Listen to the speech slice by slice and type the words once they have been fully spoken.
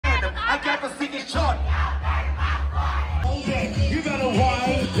got the secret shot. You better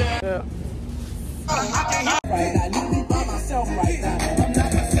wind down. Right now, leave me by myself right now. I'm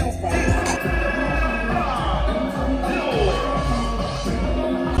not myself right now.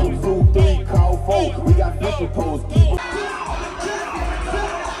 2, 2, 3, call 4. We got fishing poles.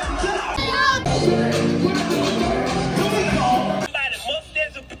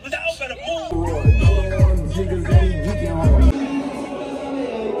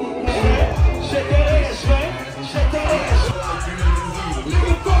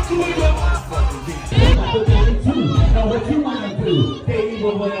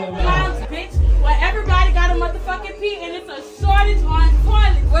 Bitch, where everybody got a motherfucking pee and it's a shortage on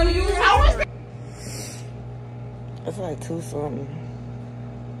toilets. When you use it's like 2 something.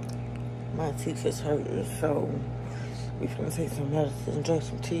 My teeth is hurting, so we finna take some medicine, drink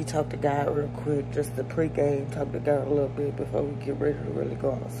some tea, talk to God real quick, just the pre-game, talk to God a little bit before we get ready to really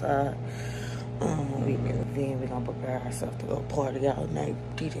go outside. Then we're gonna prepare ourselves to go party all night.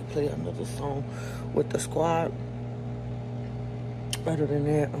 DJ play another song with the squad. Other than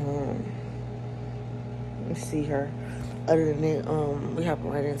that, let me see her. Other than that, we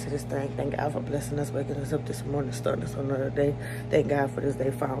hopping right into this thing. Thank God for blessing us, waking us up this morning, starting us on another day. Thank God for this day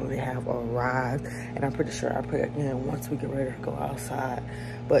finally have arrived. And I'm pretty sure I pray again once we get ready to go outside.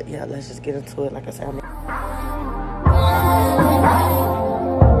 But yeah, let's just get into it. Like I said,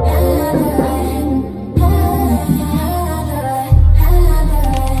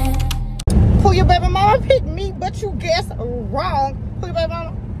 who your baby mama picked me, but you guessed wrong. Who your baby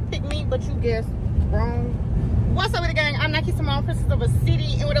mama picked me, but you guessed wrong. What's up with the gang? I'm Nike Simone, princess of a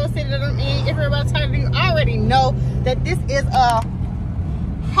city, and whatever city that I'm in. If you're about to tell you, I already know that this is a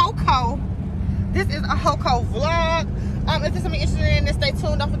hoco. This is a hoco vlog. If there's something interested in this, stay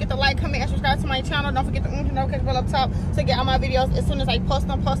tuned. Don't forget to like, comment, and subscribe to my channel. Don't forget to notification bell up top to get all my videos as soon as I post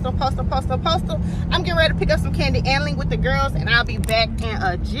them. I'm getting ready to pick up some candy and link with the girls, and I'll be back in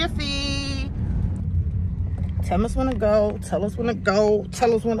a jiffy. Tell us when to go. Tell us when to go.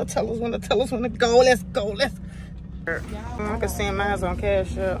 Tell us when to go. Let's go. I can see mine's on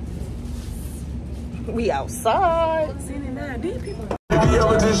Cash App. We outside. If you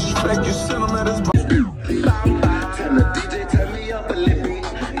ever disrespect, you send them at his Tell the DJ, turn me up a little bit.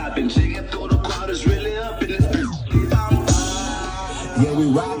 I've been checking through the crowd, it's really up in this bitch. Yeah, we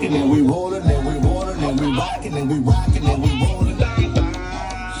rockin' and we rollin' and we rollin' and we rockin' and we rockin' and we rollin'.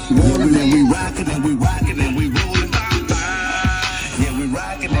 Rollin' and we rockin' and we rockin' and we rollin'. Yeah, we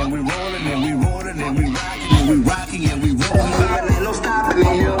rockin' and we rollin' and we rollin' and we rockin' and we rockin' and we rollin'. Ain't no stopping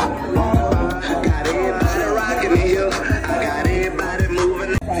in here. Got everybody rockin' in here. I got everybody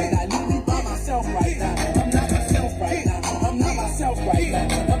moving. Right now, leave me by myself right now. I'm not myself right now. I'm not myself right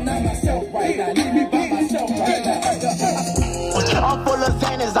now. I'm not myself right now. Leave me by myself right now. I'm full of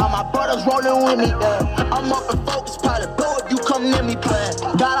Xanax, all my brothers rolling with me. I'm up and focused, probably blow if you come near me playing.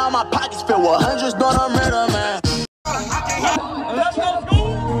 Got all my pockets filled with hundreds, don't I'm murder, man. Let's go.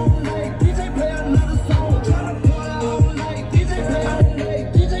 DJ play another song. DJ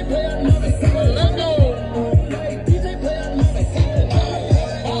play another song. Let's go. DJ play another song.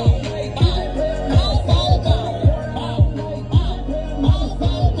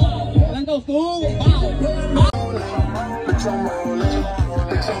 Let's go, fool. Bitch, I'm rolling.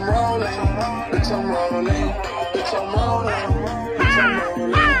 Bitch, I'm rolling. Bitch, I'm rolling. Bitch, I'm rolling. Bitch, I'm rolling.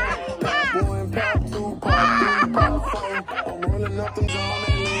 Pop 1, pop 2, pop 3, pop 4. I'm rolling up them John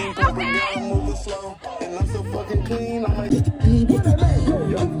and lean. Pop it down, moving slow. And I'm so fucking clean. I'm like, where that bag go,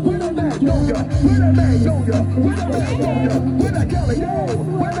 yo? Where that bag go, yo? Where that bag go, yo? Where that bag go, yo? Where that Kelly go?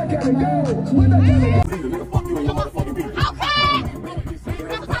 Where that Kelly go? Where that Kelly go? Fuck you and your motherfucking people.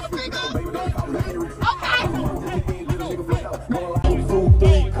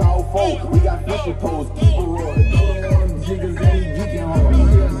 We got fishing poles, keep it rolling. Jiggers and geeking on me.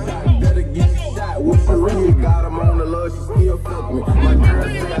 Better get shot with the ring. Got him on the love, she still fuck me. My girl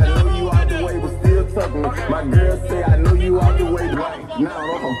say I know you out the way, but still tuck me. My girl say I know you out the way, right now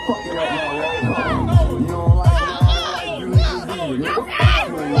I'm fucking up my way. You don't like you need to be. Nigga, fuck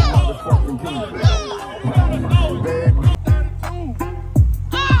you and your motherfucking people.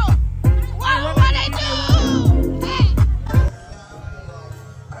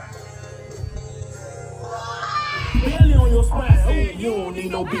 You don't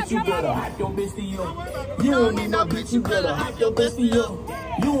need no bitch, you better hop your bitch to you. You don't need no bitch, you better hop your bitch to you.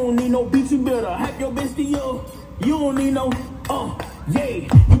 You don't need no bitch, you better hop your bitch to you. You don't need no, yeah,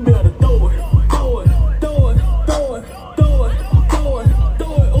 you better throw it, throw it, throw it, throw it, throw it, throw it,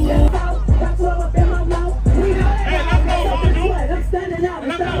 throw it, ooh. That's all up in my mouth. Hey, let's go, I'm standing out,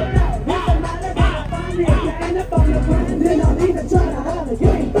 let's go. Somebody gotta find me, and if I'm the friend, then I'll need to try to holler. You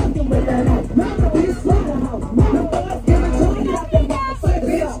ain't fucking with that.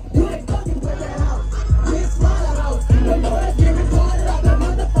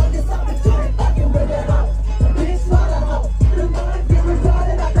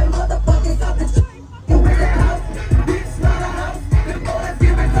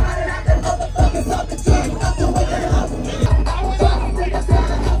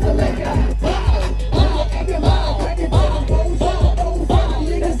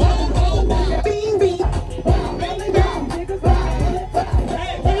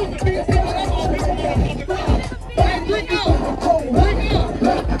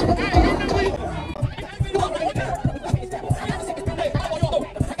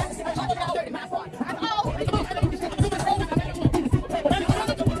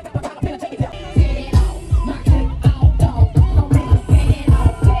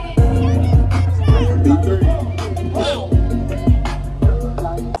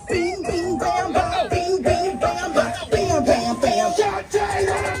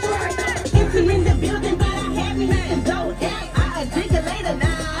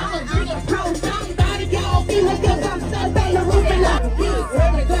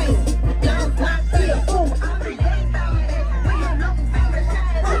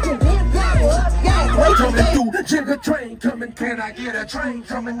 coming? Can I get a train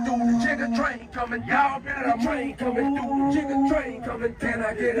coming through? Jigga train coming, y'all better train coming through. Jigga train coming, can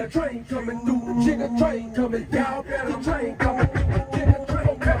I get a train coming through? Jigga train coming, y'all better train coming. Jigga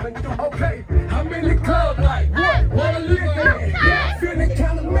train coming through. Okay, I'm in the club like what a lick at? Feeling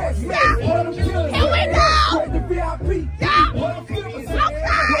kinda messy. What I'm feeling. Here we go. The VIP. What I'm feeling.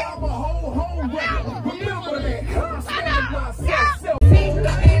 I'm a whole record. Remember that. I'm standing myself.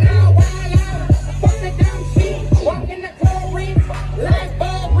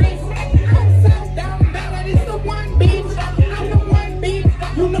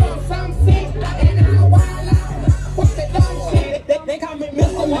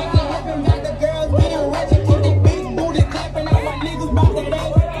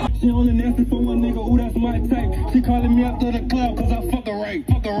 She calling me after the club cause I fuck her right,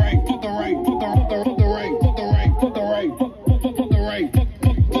 fuck her right, fuck her right, fuck her, fuck her, fuck her right, fuck her right, fuck her right, fuck her right, fuck her right, fuck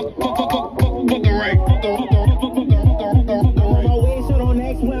her. My way shut on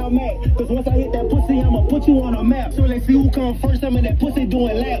X where I'm at. Cause once I hit that pussy, I'ma put you on a map. So let's see who come first. I'm in that pussy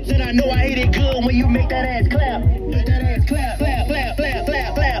doing laps. And I know I hit it good when you make that ass clap. Make that ass clap, clap, clap, clap,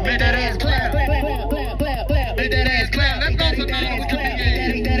 clap, clap. Make that ass clap, clap, clap, clap, clap, clap. Make that ass clap. Let's go for that ass clap.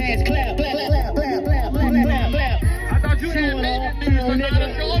 Make that ass clap, clap, clap, clap, clap, clap, clap. I thought you had made it things, so now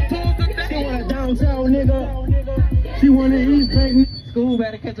let's go up to us today. She want a downtown nigga. She want to eat bacon. School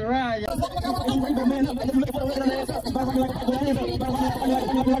better catch a ride.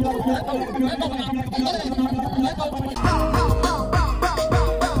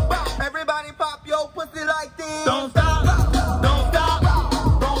 Everybody pop your pussy like this. Don't stop, don't stop, don't stop,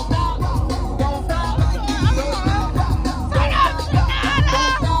 don't stop.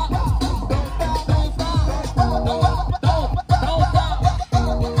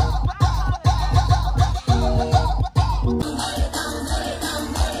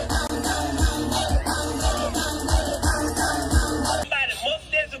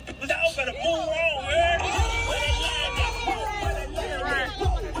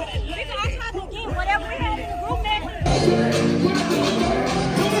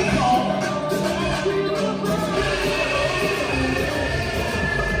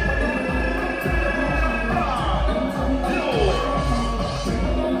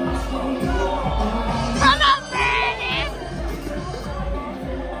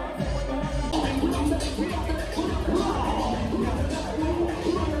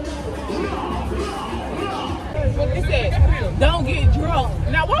 Don't get drunk.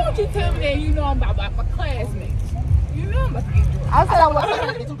 Now, why would you tell me that you know I'm about my classmates? You know I'm about to get drunk. I said I was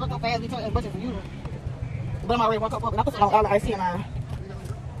going to get too drunk so fast, we told as much as you. But I'm already one cup up, and I put it on all the IC and I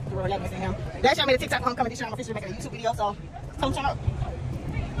let me see him. That shit made a TikTok homecoming, this year I'm officially making a YouTube video, so tell him shut up.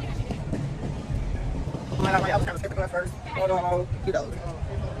 I was trying to skip the class first. Hold on, you know.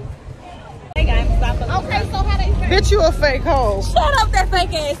 Hey guys, stop. Okay, so how they bitch, you a fake hoe. Shut up, that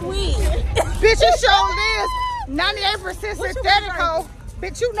fake ass wig. Bitch, you showing this 98% synthetic hoe.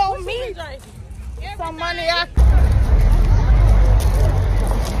 Bitch, you know me. Some money I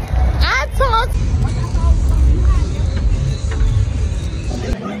talk.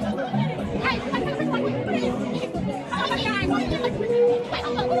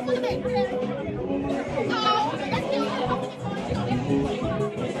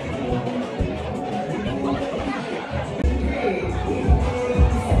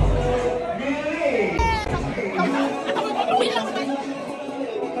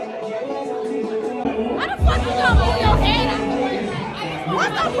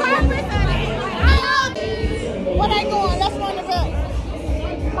 What's the purpose of it? What ain't going? Let's run the back.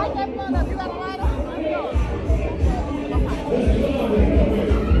 Light that blunt up. You got a lighter?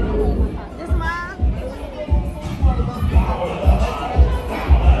 This mine?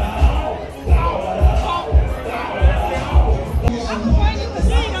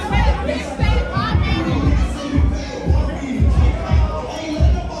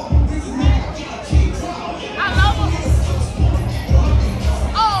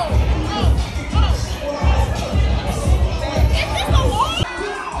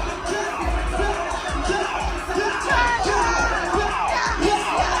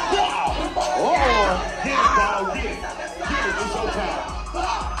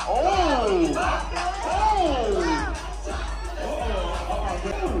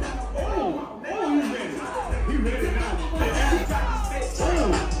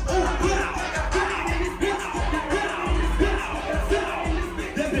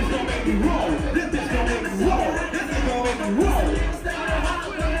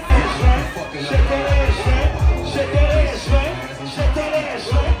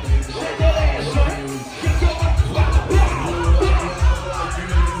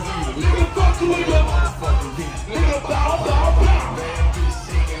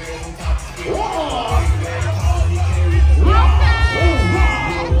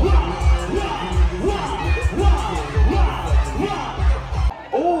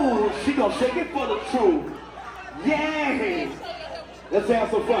 Let's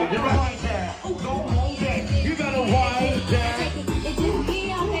have some fun. You better wind down. Don't hold that. You better wind down.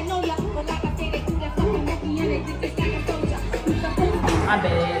 My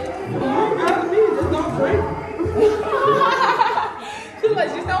bad. She's like,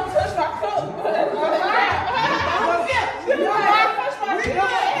 just don't touch my coat.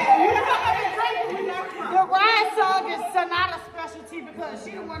 The ride song is Sonata's specialty because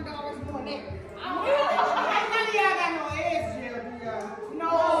she the one that always doing that. None of y'all got no ass here, do y'all? No.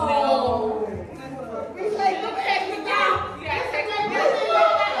 We say, look at me down. This is like this is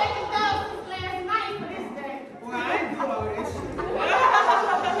like last night for this day. Well, I ain't do all this shit.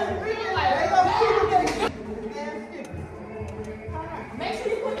 Really like, they gonna keep it getting make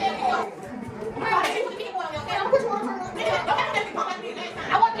sure you put that on. I want to hear what you say.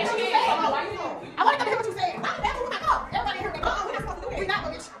 I want to hear what you say. Everybody hear me. We're not supposed to do that. We're not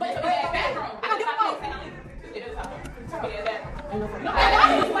going to get you. But it's a bad bathroom. I don't give a fuck.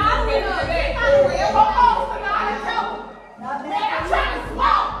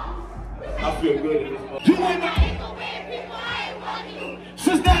 I feel good in this moment. You ain't my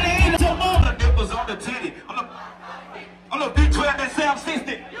since that ain't your mama. Nipples on the titty. On the big 12 that sound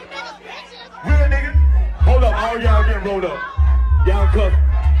 60. Real nigga. Hold up, all y'all getting rolled up. Y'all cuff.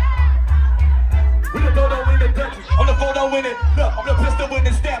 We the photo in the Dutchess. On the photo in it. Look, I'm the pistol in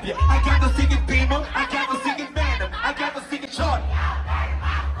the stab ya. I got the singing Beamer. I got the singing Phantom. I got the singing Chart.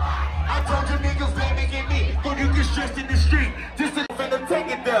 I told you niggas they making me. When you get stressed in the street. This is finna take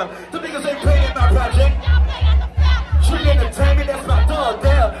it down. The niggas ain't paying my project. Tree Entertainment, that's my dog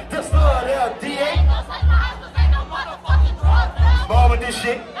there. That's Lord there, D.A. Small with this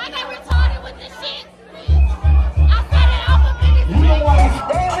shit. I get retarded with this shit. I set it off a minute. You know why it's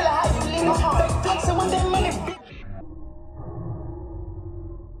very hot, you leave my heart. Flexing with them money.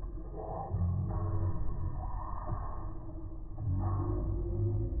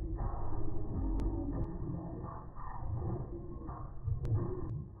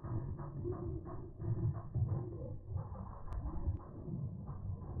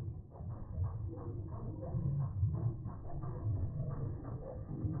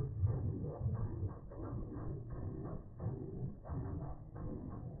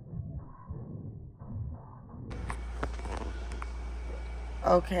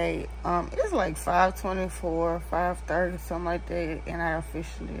 Okay, it's like 5:24, 5:30, something like that, and I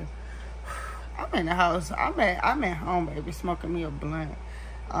officially, I'm in the house. I'm at home, baby, smoking me a blunt.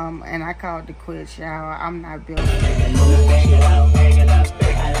 And I called the quit, y'all. I'm not built.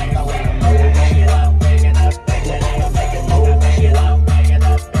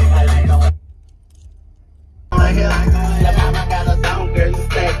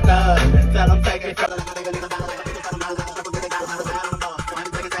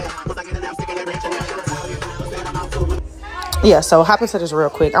 Yeah, so hop into this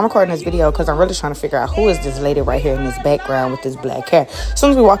real quick. I'm recording this video because I'm really trying to figure out who is this lady right here in this background with this black hair. As soon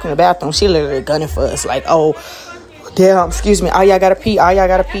as we walk in the bathroom, she literally gunning for us like, oh, damn, excuse me, all y'all gotta pee, all y'all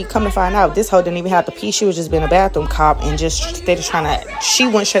gotta pee. Come to find out, this hoe didn't even have to pee. She was just being a bathroom cop and just steady trying to, she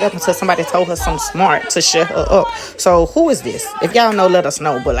wouldn't shut up until somebody told her something smart to shut her up. So who is this? If y'all know, let us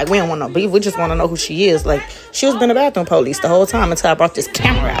know. But like, we don't want no beef. We just want to know who she is. Like, she was being a bathroom police the whole time until I brought this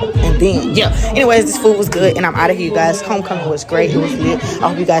camera out. And then, yeah. Anyways, this food was good and I'm out of here, you guys. Homecoming was great. It was lit. I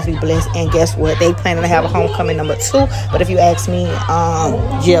hope you guys be blessed. And guess what? They planning to have a homecoming number 2. But if you ask me,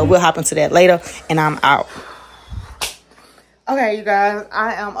 yeah, we'll hop into that later. And I'm out. Okay, you guys,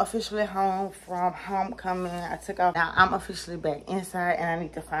 I am officially home from homecoming. I took off. Now I'm officially back inside and I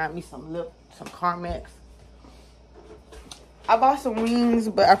need to find me some Carmex. I bought some wings,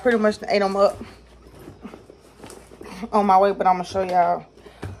 but I pretty much ate them up on my way, but I'm gonna show y'all.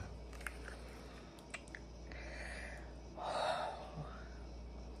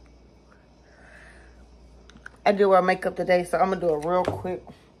 I do wear makeup today, so I'm gonna do it real quick.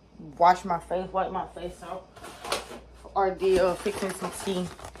 Wash my face, wipe my face off. Ordeal, fixing some tea.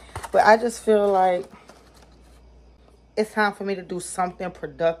 But I just feel like it's time for me to do something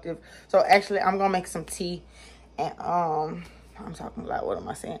productive. So actually I'm gonna make some tea and I'm talking about, what am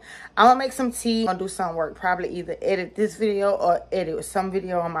I saying? I'm gonna make some tea. I'm gonna do some work, probably either edit this video or edit some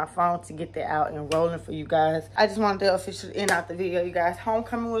video on my phone to get that out and rolling for you guys. I just wanted to officially end out the video, you guys.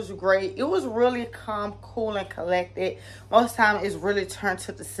 Homecoming was great. It was really calm, cool, and collected. Most time it's really turned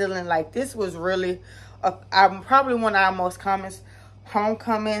to the ceiling. Like, this was really I'm probably one of our most common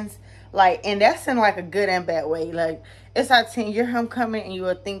homecomings, like, and that's in like a good and bad way. Like, it's our 10-year homecoming and you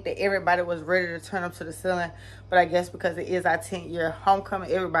would think that everybody was ready to turn up to the ceiling, but I guess because it is our 10-year homecoming,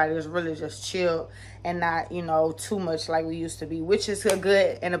 everybody is really just chilled and not, you know, too much like we used to be, which is a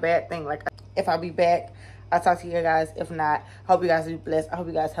good and a bad thing. Like, if I be back, I'll talk to you guys. If not, I hope you guys be blessed. I hope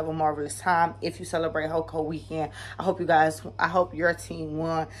you guys have a marvelous time. If you celebrate Hoco weekend, I hope your team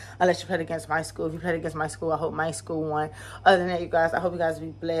won. Unless you played against my school. If you played against my school, I hope my school won. Other than that, you guys, I hope you guys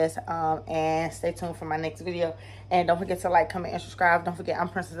be blessed. And stay tuned for my next video. And don't forget to like, comment, and subscribe. Don't forget, I'm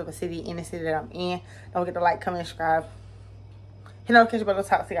Princess of a City in the city that I'm in. Don't forget to like, comment, and subscribe. Hit notification bell on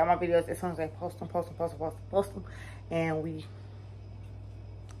top so you got my videos as soon as I post them. And we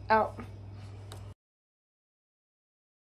out.